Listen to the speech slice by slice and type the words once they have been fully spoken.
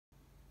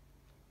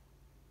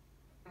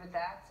With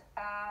that,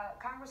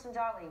 Congressman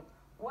Jolly,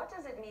 what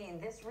does it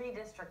mean, this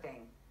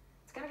redistricting?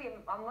 It's going to be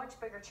a much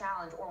bigger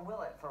challenge, or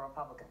will it, for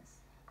Republicans?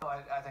 Well,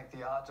 I think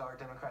the odds are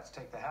Democrats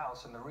take the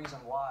House, and the reason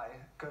why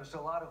goes to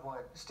a lot of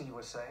what Steve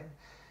was saying.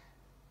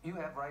 You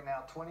have right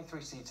now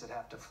 23 seats that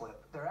have to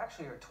flip. There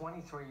actually are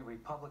 23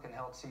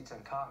 Republican-held seats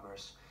in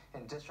Congress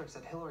in districts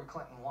that Hillary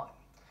Clinton won.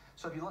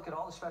 So if you look at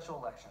all the special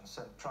elections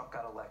since Trump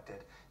got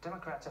elected,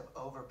 Democrats have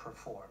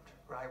overperformed,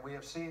 right? We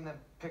have seen them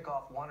pick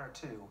off one or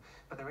two,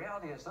 but the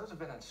reality is those have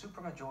been in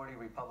supermajority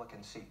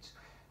Republican seats.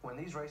 When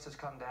these races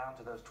come down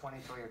to those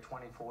 23 or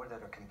 24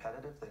 that are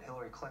competitive, that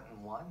Hillary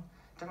Clinton won,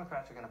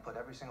 Democrats are going to put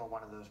every single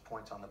one of those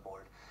points on the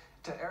board.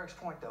 To Eric's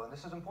point, though, and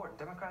this is important,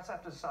 Democrats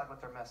have to decide what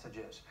their message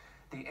is.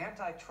 The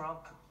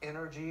anti-Trump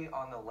energy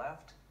on the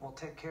left will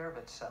take care of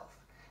itself.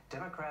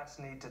 Democrats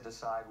need to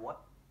decide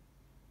what.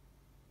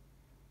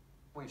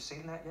 We've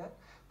seen that yet,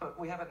 but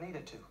we haven't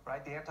needed to,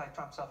 right? The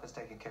anti-Trump stuff is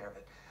taking care of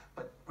it.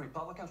 But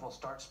Republicans will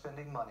start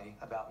spending money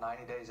about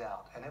 90 days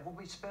out, and it will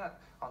be spent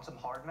on some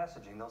hard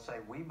messaging. They'll say,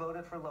 we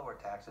voted for lower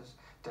taxes,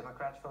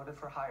 Democrats voted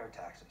for higher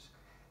taxes.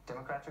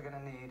 Democrats are going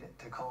to need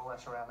to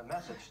coalesce around a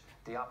message.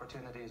 The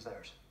opportunity is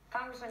theirs.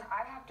 Congressman,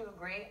 I have to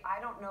agree. I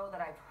don't know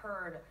that I've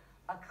heard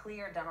a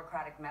clear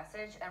Democratic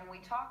message. And when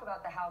we talk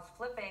about the House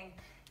flipping,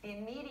 the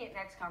immediate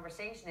next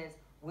conversation is,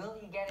 will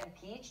he get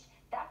impeached?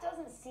 That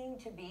doesn't seem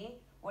to be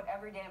what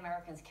everyday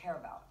Americans care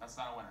about. That's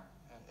not a winner.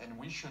 And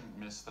we shouldn't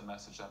miss the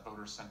message that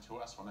voters sent to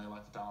us when they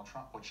elected Donald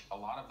Trump, which a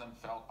lot of them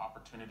felt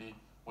opportunity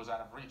was out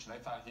of reach. And they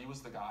thought he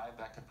was the guy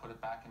that could put it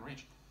back in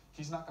reach.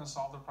 He's not going to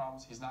solve their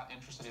problems. He's not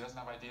interested. He doesn't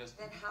have ideas.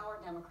 Then how are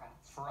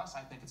Democrats? For us,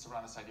 I think it's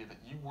around this idea that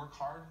you work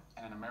hard,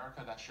 and in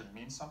America that should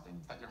mean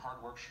something, that your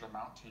hard work should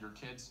amount to your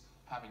kids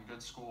having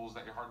good schools,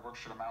 that your hard work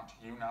should amount to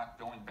you not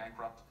going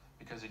bankrupt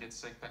because you get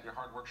sick, that your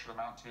hard work should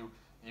amount to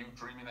you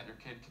dreaming that your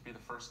kid could be the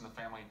first in the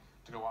family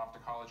to go off to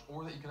college,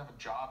 or that you could have a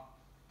job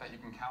that you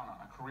can count on,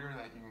 a career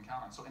that you can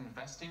count on. So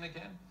investing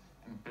again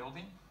and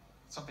building,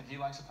 something he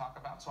likes to talk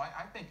about. So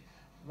I think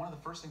one of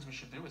the first things we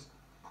should do is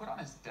put on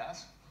his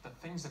desk the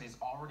things that he's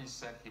already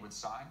said he would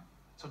sign.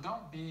 So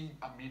don't be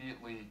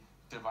immediately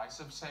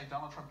divisive. Say,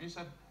 Donald Trump, you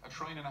said $1.5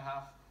 trillion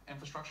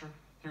infrastructure.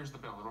 Here's the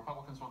bill. The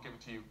Republicans won't give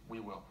it to you. We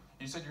will.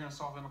 You said you're going to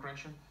solve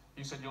immigration.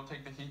 You said you'll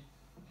take the heat.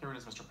 Here it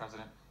is, Mr.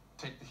 President.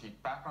 Take the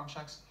heat. Background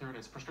checks. Here it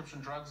is. Prescription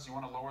drugs. You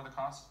want to lower the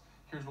cost?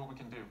 Here's what we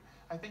can do.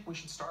 I think we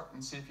should start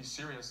and see if he's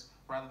serious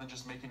rather than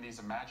just making these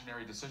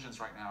imaginary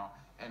decisions right now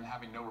and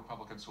having no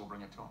Republicans who will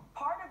bring it to him.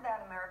 Part of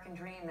that American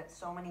dream that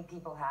so many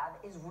people have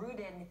is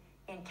rooted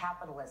in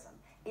capitalism.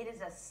 It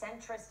is a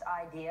centrist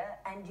idea,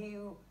 and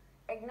you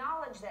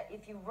acknowledge that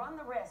if you run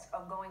the risk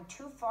of going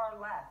too far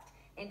left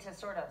into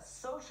sort of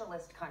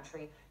socialist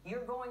country,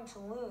 you're going to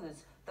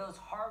lose those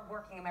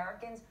hardworking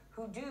Americans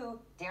who do,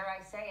 dare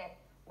I say it,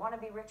 want to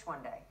be rich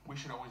one day. We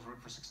should always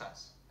root for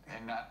success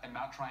and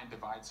not try and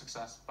divide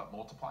success, but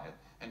multiply it.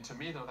 And to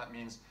me, though, that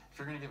means if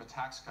you're going to give a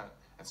tax cut,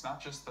 it's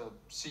not just the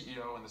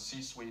CEO and the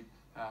C-suite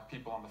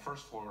people on the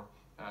first floor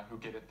who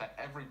get it, that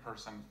every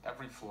person,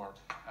 every floor,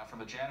 from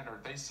the janitor,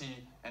 they see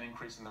an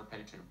increase in their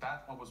pay too.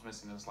 That's what was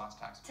missing in this last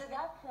tax. To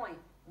that point,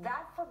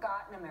 that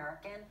forgotten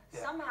American,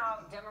 somehow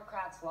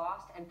Democrats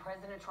lost and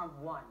President Trump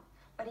won.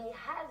 But he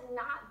has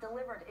not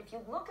delivered. If you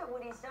look at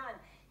what he's done,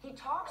 he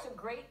talks a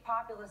great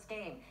populist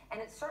game, and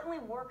it certainly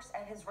works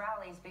at his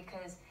rallies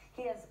because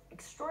he has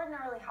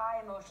extraordinarily high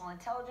emotional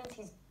intelligence.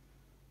 He's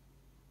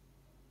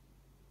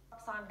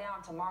on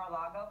down to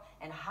Mar-a-Lago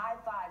and high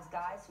fives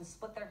guys who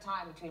split their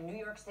time between New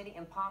York City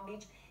and Palm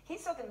Beach.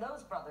 He's hooking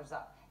those brothers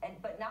up,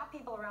 but not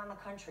people around the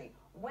country.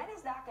 When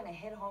is that going to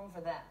hit home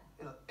for them?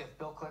 If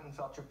Bill Clinton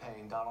felt your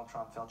pain, Donald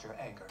Trump felt your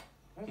anger.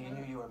 He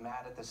knew you were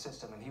mad at the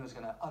system, and he was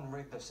going to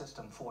unrig the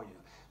system for you.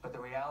 But the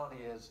reality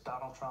is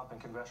Donald Trump and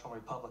congressional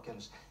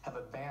Republicans have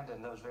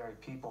abandoned those very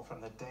people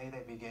from the day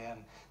they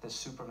began this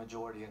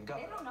supermajority in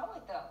government. They don't know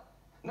it, though.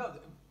 No,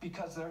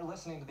 because they're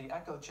listening to the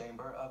echo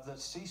chamber of the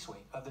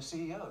C-suite, of the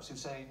CEOs who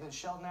say,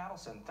 Sheldon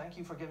Adelson, thank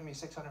you for giving me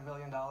 $600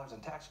 million in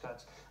tax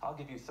cuts. I'll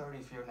give you 30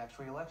 for your next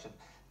reelection.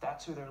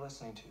 That's who they're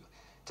listening to.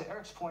 To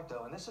Eric's point,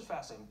 though, and this is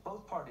fascinating,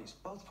 both parties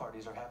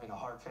are having a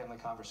hard family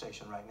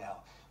conversation right now.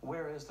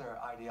 Where is their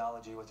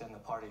ideology within the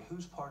party?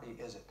 Whose party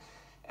is it?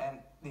 And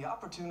the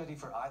opportunity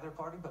for either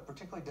party, but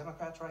particularly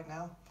Democrats right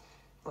now,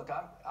 look,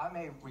 I'm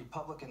a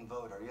Republican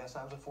voter. Yes,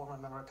 I was a former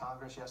member of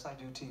Congress. Yes, I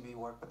do TV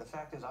work. But the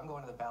fact is I'm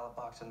going to the ballot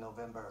box in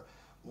November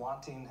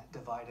wanting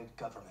divided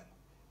government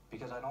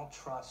because I don't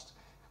trust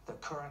the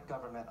current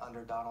government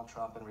under Donald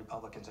Trump and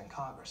Republicans in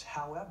Congress.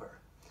 However,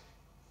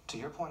 to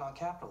your point on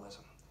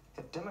capitalism,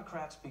 if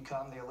Democrats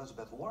become the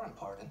Elizabeth Warren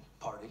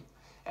party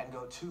and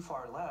go too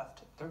far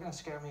left, they're going to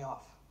scare me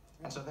off.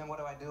 And so then what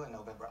do I do in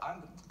November?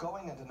 I'm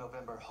going into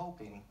November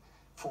hoping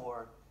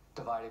for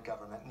divided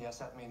government. And yes,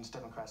 that means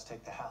Democrats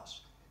take the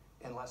House,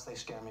 unless they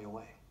scare me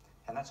away.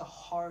 And that's a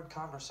hard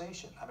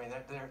conversation. I mean,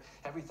 they're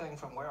everything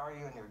from where are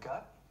you in your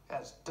gut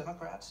as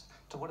Democrats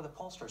to what do the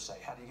pollsters say?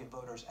 How do you get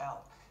voters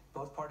out?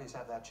 Both parties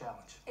have that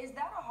challenge. Is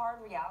that a hard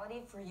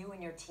reality for you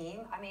and your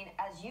team? I mean,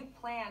 as you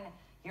plan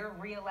your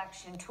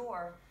re-election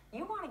tour,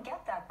 You want to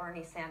get that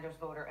Bernie Sanders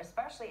voter,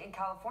 especially in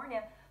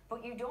California,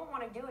 but you don't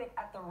want to do it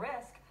at the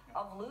risk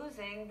of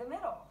losing the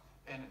middle.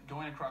 And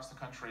going across the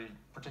country,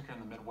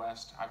 particularly in the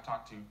Midwest, I've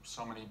talked to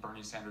so many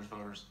Bernie Sanders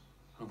voters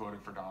who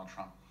voted for Donald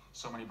Trump,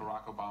 so many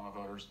Barack Obama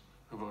voters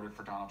who voted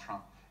for Donald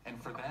Trump. And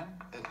for them,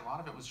 a lot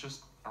of it was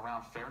just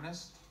around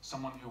fairness,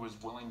 someone who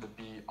was willing to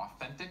be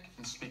authentic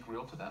and speak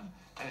real to them.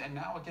 And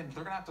now, again,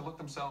 they're going to have to look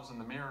themselves in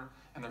the mirror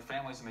and their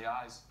families in the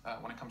eyes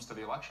when it comes to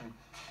the election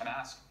and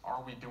ask,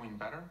 are we doing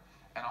better?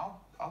 And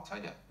I'll tell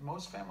you,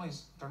 most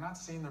families, they're not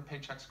seeing their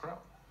paychecks grow.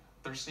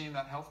 They're seeing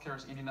that healthcare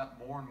is eating up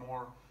more and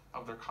more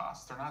of their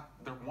costs.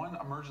 They're one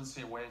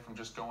emergency away from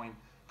just going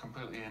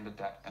completely into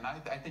debt. And I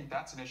think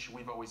that's an issue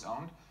we've always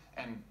owned,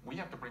 and we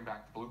have to bring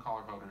back the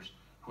blue-collar voters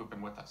who have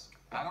been with us.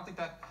 And I don't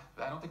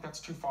think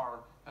that's too far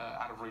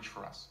out of reach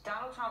for us.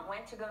 Donald Trump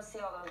went to go see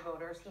all those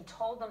voters. He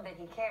told them that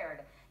he cared.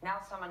 Now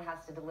someone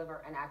has to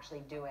deliver and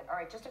actually do it. All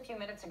right, just a few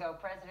minutes ago,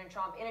 President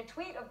Trump, in a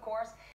tweet, of course,